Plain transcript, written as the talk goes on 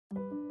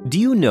Do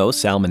you know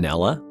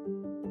salmonella?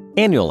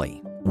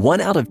 Annually,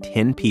 1 out of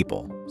 10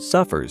 people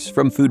suffers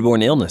from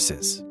foodborne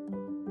illnesses.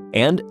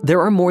 And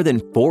there are more than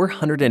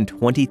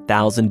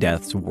 420,000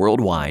 deaths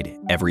worldwide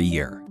every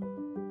year.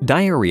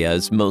 Diarrhea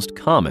is most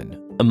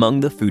common among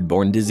the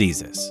foodborne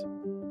diseases.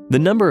 The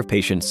number of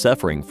patients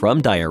suffering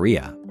from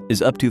diarrhea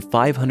is up to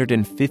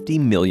 550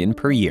 million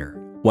per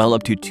year, while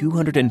up to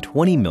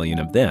 220 million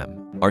of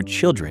them are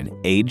children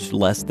aged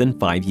less than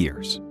 5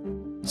 years.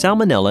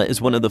 Salmonella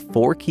is one of the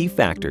 4 key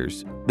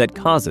factors that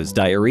causes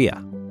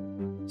diarrhea.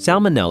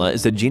 Salmonella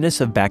is a genus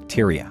of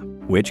bacteria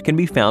which can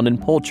be found in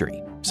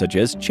poultry, such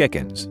as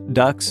chickens,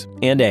 ducks,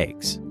 and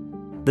eggs.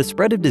 The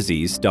spread of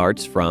disease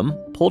starts from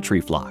poultry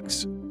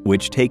flocks,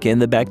 which take in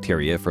the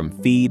bacteria from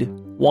feed,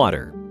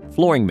 water,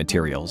 flooring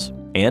materials,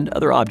 and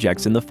other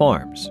objects in the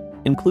farms,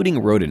 including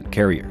rodent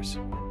carriers.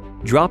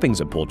 Droppings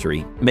of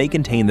poultry may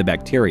contain the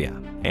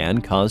bacteria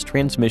and cause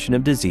transmission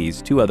of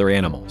disease to other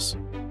animals.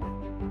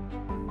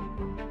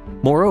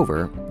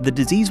 Moreover, the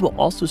disease will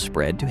also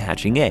spread to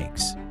hatching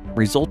eggs,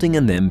 resulting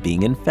in them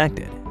being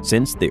infected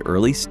since the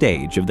early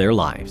stage of their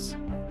lives.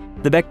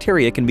 The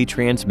bacteria can be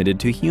transmitted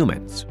to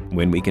humans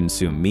when we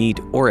consume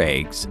meat or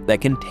eggs that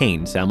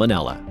contain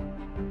salmonella.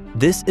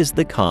 This is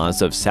the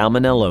cause of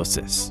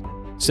salmonellosis.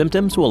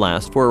 Symptoms will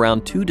last for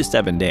around 2 to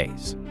 7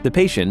 days. The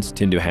patients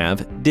tend to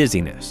have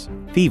dizziness,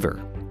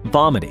 fever,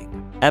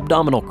 vomiting,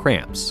 abdominal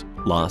cramps,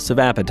 loss of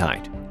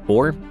appetite,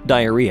 or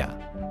diarrhea.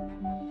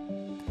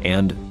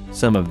 And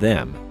some of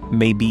them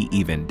may be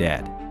even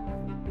dead.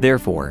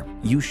 Therefore,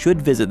 you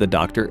should visit the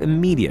doctor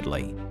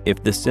immediately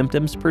if the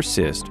symptoms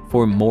persist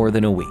for more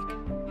than a week.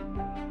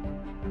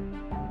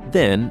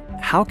 Then,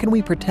 how can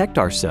we protect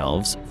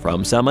ourselves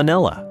from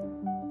salmonella?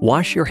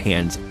 Wash your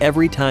hands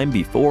every time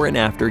before and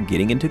after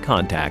getting into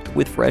contact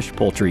with fresh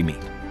poultry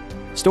meat.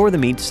 Store the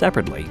meat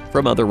separately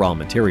from other raw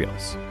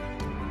materials.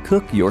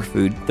 Cook your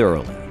food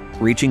thoroughly,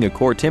 reaching a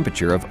core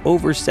temperature of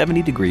over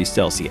 70 degrees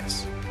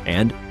Celsius,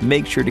 and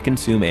make sure to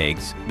consume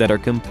eggs that are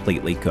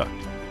completely cooked.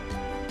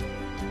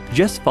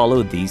 Just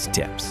follow these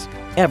tips.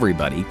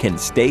 Everybody can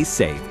stay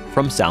safe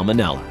from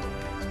salmonella.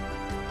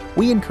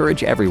 We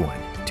encourage everyone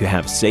to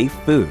have safe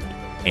food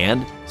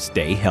and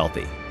stay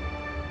healthy.